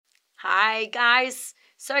Hi, guys.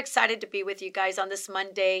 So excited to be with you guys on this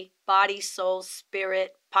Monday Body, Soul,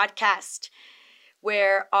 Spirit podcast,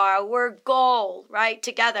 where our goal, right,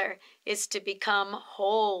 together is to become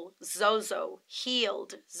whole, zozo,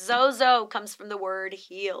 healed. Zozo comes from the word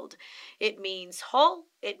healed. It means whole,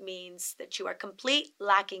 it means that you are complete,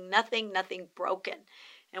 lacking nothing, nothing broken.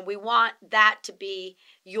 And we want that to be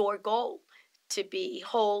your goal, to be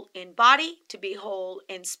whole in body, to be whole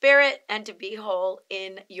in spirit, and to be whole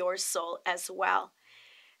in your soul as well.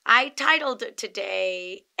 I titled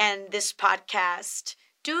today and this podcast,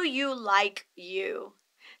 Do You Like You?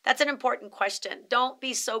 That's an important question. Don't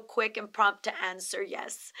be so quick and prompt to answer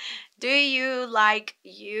yes. Do you like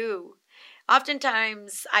you?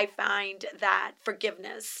 Oftentimes, I find that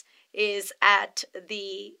forgiveness is at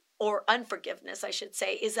the, or unforgiveness, I should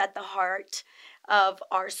say, is at the heart of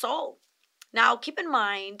our soul. Now, keep in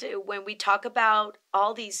mind when we talk about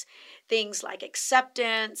all these things like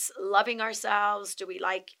acceptance, loving ourselves, do we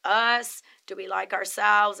like us, do we like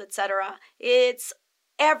ourselves, etc. It's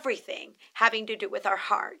everything having to do with our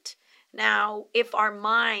heart. Now, if our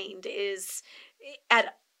mind is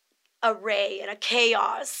at array and a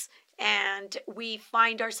chaos, and we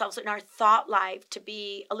find ourselves in our thought life to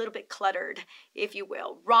be a little bit cluttered, if you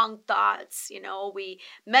will, wrong thoughts, we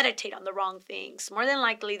meditate on the wrong things, more than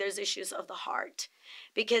likely there's issues of the heart,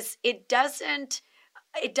 because it doesn't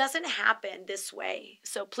happen this way.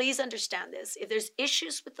 So please understand this. If there's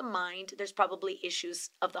issues with the mind, there's probably issues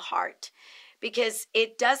of the heart, because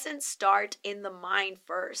it doesn't start in the mind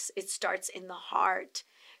first. It starts in the heart.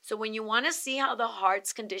 So when you want to see how the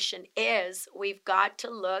heart's condition is, we've got to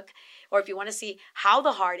look, or if you want to see how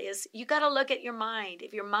the heart is, you got to look at your mind.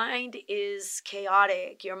 If your mind is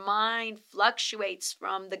chaotic, your mind fluctuates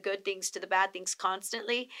from the good things to the bad things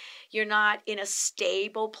constantly, you're not in a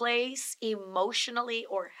stable place, emotionally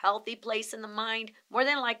or healthy place in the mind, more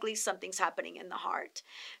than likely something's happening in the heart.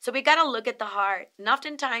 So we got to look at the heart. And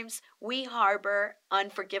oftentimes we harbor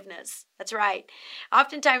unforgiveness. That's right.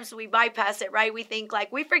 Oftentimes we bypass it, right? We think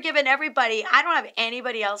like, we've forgiven everybody. I don't have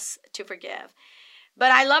anybody else to forgive.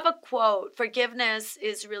 But I love a quote. Forgiveness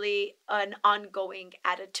is really an ongoing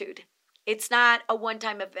attitude. It's not a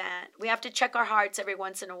one-time event. We have to check our hearts every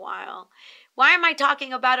once in a while. Why am I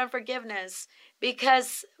talking about unforgiveness?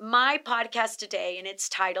 Because my podcast today and its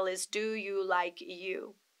title is Do You Like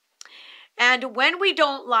You? And when we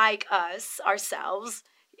don't like us, ourselves,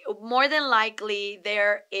 more than likely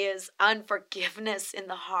there is unforgiveness in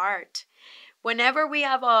the heart. Whenever we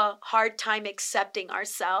have a hard time accepting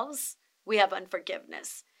ourselves, we have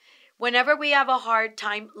unforgiveness. Whenever we have a hard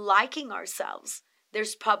time liking ourselves,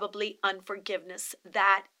 there's probably unforgiveness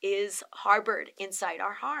that is harbored inside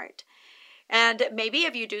our heart. And maybe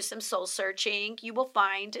if you do some soul searching, you will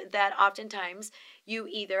find that oftentimes you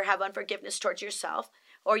either have unforgiveness towards yourself,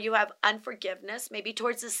 or you have unforgiveness maybe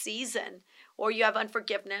towards a season, or you have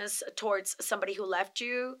unforgiveness towards somebody who left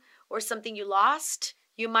you or something you lost.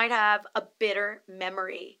 You might have a bitter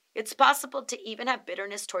memory. It's possible to even have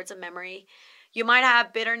bitterness towards a memory. You might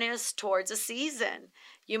have bitterness towards a season.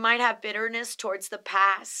 You might have bitterness towards the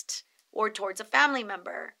past or towards a family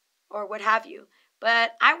member or what have you.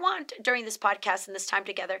 But I want during this podcast and this time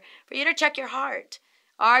together for you to check your heart.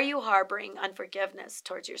 Are you harboring unforgiveness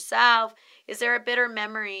towards yourself? Is there a bitter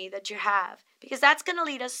memory that you have? Because that's going to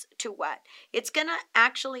lead us to what? It's going to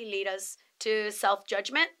actually lead us to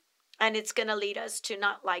self-judgment, and it's going to lead us to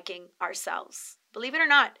not liking ourselves. Believe it or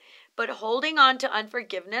not, but holding on to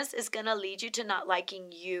unforgiveness is going to lead you to not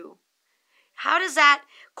liking you. How does that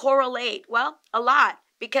correlate? Well, a lot.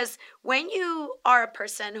 Because when you are a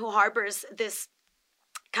person who harbors this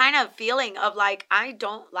kind of feeling of like, I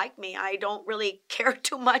don't like me, I don't really care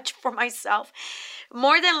too much for myself,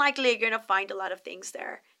 more than likely you're going to find a lot of things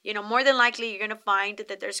there. More than likely you're going to find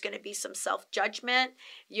that there's going to be some self-judgment.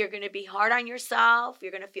 You're going to be hard on yourself.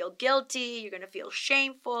 You're going to feel guilty. You're going to feel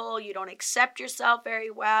shameful. You don't accept yourself very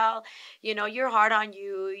well. You're hard on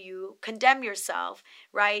you. You condemn yourself,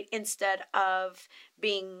 right? Instead of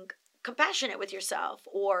being compassionate with yourself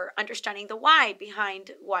or understanding the why behind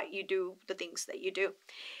what you do, the things that you do.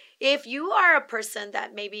 If you are a person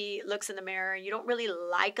that maybe looks in the mirror and you don't really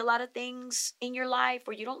like a lot of things in your life,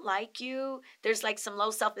 or you don't like you, there's like some low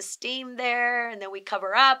self-esteem there, and then we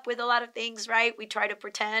cover up with a lot of things, right? We try to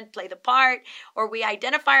pretend, play the part, or we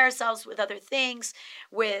identify ourselves with other things,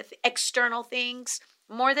 with external things.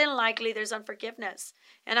 More than likely there's unforgiveness.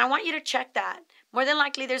 And I want you to check that. More than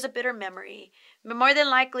likely there's a bitter memory. More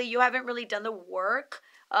than likely you haven't really done the work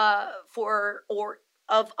of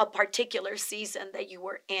a particular season that you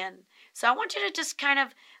were in. So I want you to just kind of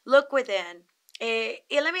look within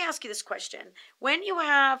Let me ask you this question. When you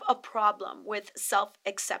have a problem with self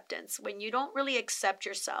acceptance, when you don't really accept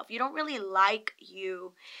yourself, you don't really like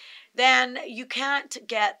you, then you can't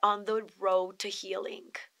get on the road to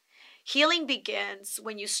healing. Healing begins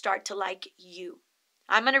when you start to like you.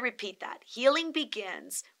 I'm going to repeat that. Healing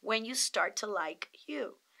begins when you start to like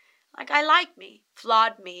you. Like, I like me,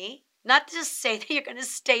 flawed me. Not to say that you're going to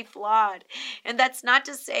stay flawed. And that's not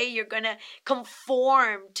to say you're going to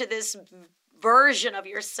conform to this version of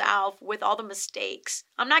yourself with all the mistakes.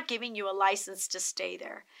 I'm not giving you a license to stay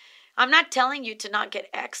there. I'm not telling you to not get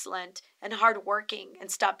excellent and hardworking and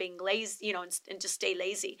stop being lazy, and just stay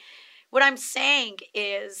lazy. What I'm saying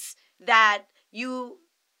is that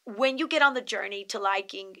when you get on the journey to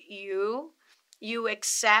liking you, you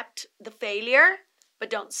accept the failure, but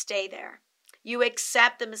don't stay there. You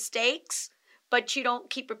accept the mistakes, but you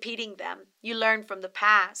don't keep repeating them. You learn from the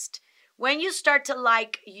past. When you start to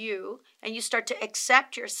like you and you start to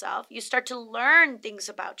accept yourself, you start to learn things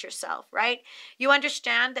about yourself, right? You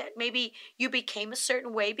understand that maybe you became a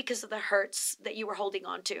certain way because of the hurts that you were holding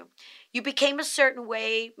on to. You became a certain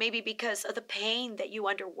way maybe because of the pain that you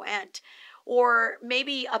underwent. Or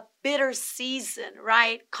maybe a bitter season,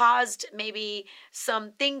 right, caused maybe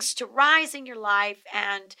some things to rise in your life,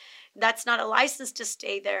 and that's not a license to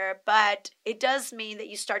stay there, but it does mean that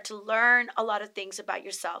you start to learn a lot of things about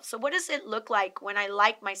yourself. So what does it look like when I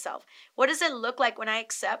like myself? What does it look like when I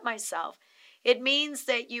accept myself? It means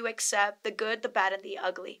that you accept the good, the bad, and the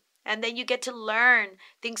ugly. And then you get to learn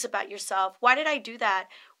things about yourself. Why did I do that?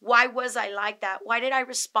 Why was I like that? Why did I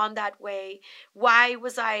respond that way? Why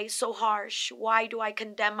was I so harsh? Why do I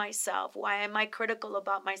condemn myself? Why am I critical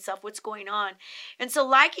about myself? What's going on? And so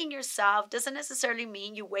liking yourself doesn't necessarily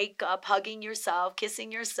mean you wake up hugging yourself,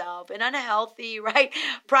 kissing yourself, an unhealthy, right?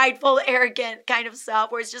 Prideful, arrogant kind of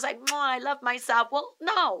self where it's just like, oh, I love myself. Well,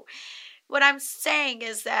 no. What I'm saying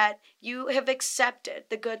is that you have accepted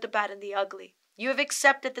the good, the bad, and the ugly. You have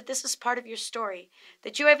accepted that this is part of your story,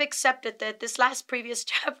 that you have accepted that this last previous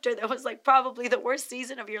chapter that was like probably the worst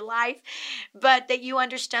season of your life, but that you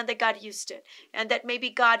understand that God used it and that maybe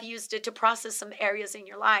God used it to process some areas in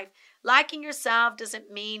your life. Liking yourself doesn't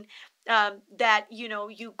mean that,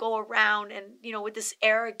 you go around and, with this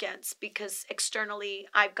arrogance because externally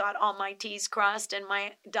I've got all my T's crossed and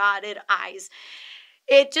my dotted I's.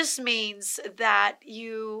 It just means that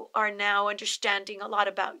you are now understanding a lot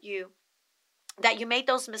about you, that you made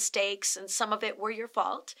those mistakes and some of it were your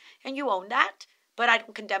fault and you own that, but I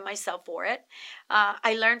don't condemn myself for it.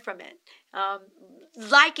 I learned from it.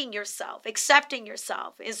 Liking yourself, accepting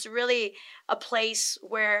yourself is really a place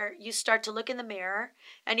where you start to look in the mirror,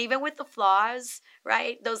 and even with the flaws,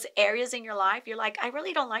 right, those areas in your life, you're like, I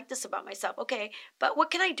really don't like this about myself. Okay, but what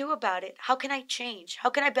can I do about it? How can I change? How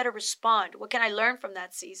can I better respond? What can I learn from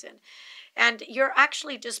that season? And you're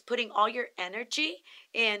actually just putting all your energy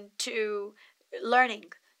into learning,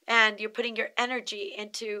 and you're putting your energy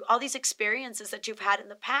into all these experiences that you've had in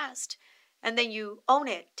the past, and then you own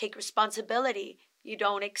it, take responsibility. You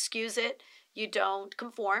don't excuse it, you don't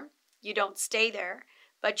conform, you don't stay there,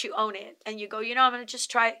 but you own it, and you go, I'm going to just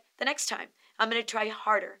try the next time. I'm going to try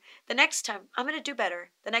harder. The next time I'm going to do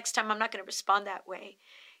better. The next time I'm not going to respond that way.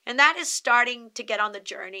 And that is starting to get on the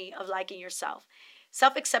journey of liking yourself.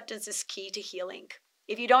 Self-acceptance is key to healing.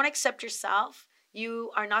 If you don't accept yourself,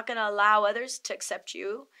 you are not going to allow others to accept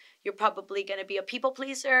you. You're probably going to be a people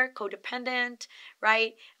pleaser, codependent,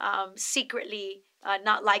 right? Secretly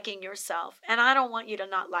not liking yourself. And I don't want you to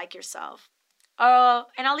not like yourself.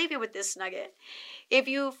 And I'll leave you with this nugget. If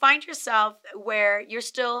you find yourself where you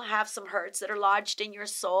still have some hurts that are lodged in your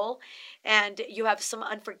soul, and you have some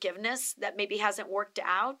unforgiveness that maybe hasn't worked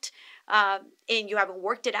out, and you haven't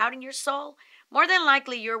worked it out in your soul, more than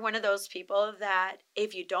likely you're one of those people that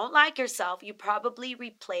if you don't like yourself, you probably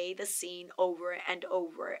replay the scene over and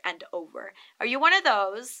over and over. Are you one of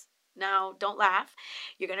those? Now, don't laugh.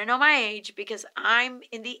 You're going to know my age because I'm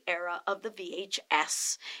in the era of the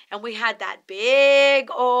VHS. And we had that big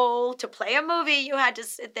old, to play a movie, you had to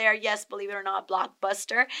sit there. Yes, believe it or not,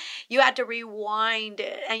 Blockbuster. You had to rewind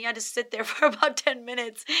it. And you had to sit there for about 10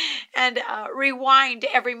 minutes and rewind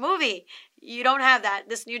every movie. You don't have that.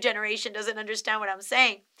 This new generation doesn't understand what I'm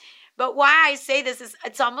saying. But why I say this is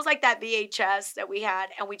it's almost like that VHS that we had,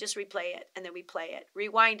 and we just replay it, and then we play it,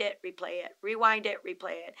 rewind it, replay it, rewind it,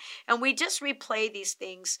 replay it. And we just replay these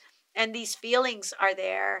things, and these feelings are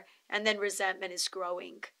there, and then resentment is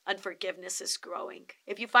growing. Unforgiveness is growing.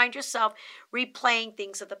 If you find yourself replaying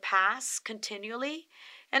things of the past continually,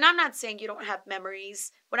 and I'm not saying you don't have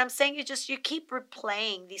memories. What I'm saying is just you keep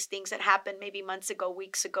replaying these things that happened maybe months ago,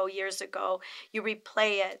 weeks ago, years ago. You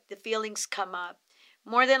replay it. The feelings come up.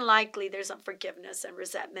 more than likely there's unforgiveness and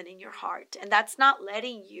resentment in your heart. And that's not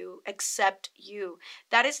letting you accept you.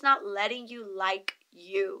 That is not letting you like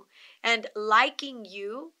you. And liking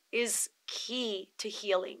you is key to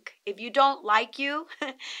healing. If you don't like you,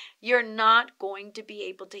 you're not going to be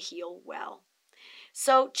able to heal well.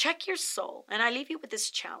 So check your soul. And I leave you with this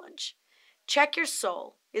challenge. Check your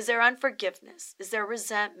soul. Is there unforgiveness? Is there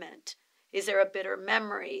resentment? Is there a bitter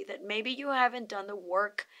memory that maybe you haven't done the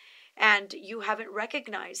work and you haven't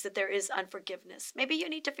recognized that there is unforgiveness? Maybe you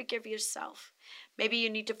need to forgive yourself. Maybe you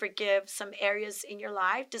need to forgive some areas in your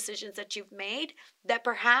life, decisions that you've made that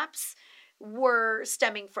perhaps were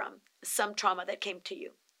stemming from some trauma that came to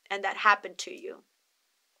you and that happened to you.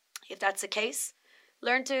 If that's the case,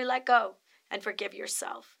 learn to let go and forgive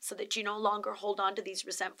yourself so that you no longer hold on to these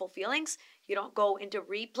resentful feelings. You don't go into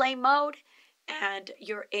replay mode and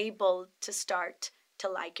you're able to start to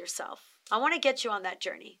like yourself. I want to get you on that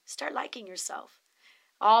journey. Start liking yourself.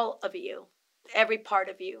 All of you, every part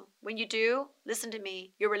of you. When you do, listen to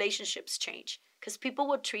me, your relationships change because people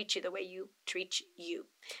will treat you the way you treat you.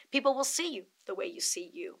 People will see you the way you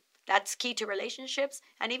see you. That's key to relationships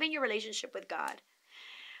and even your relationship with God.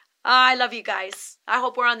 I love you guys. I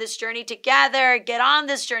hope we're on this journey together. Get on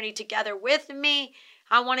this journey together with me.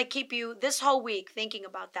 I want to keep you this whole week thinking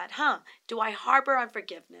about that. Do I harbor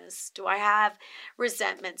unforgiveness? Do I have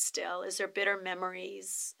resentment still? Is there bitter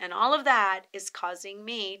memories? And all of that is causing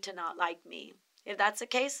me to not like me. If that's the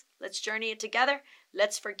case, let's journey it together.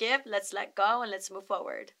 Let's forgive, let's let go, and let's move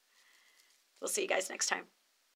forward. We'll see you guys next time.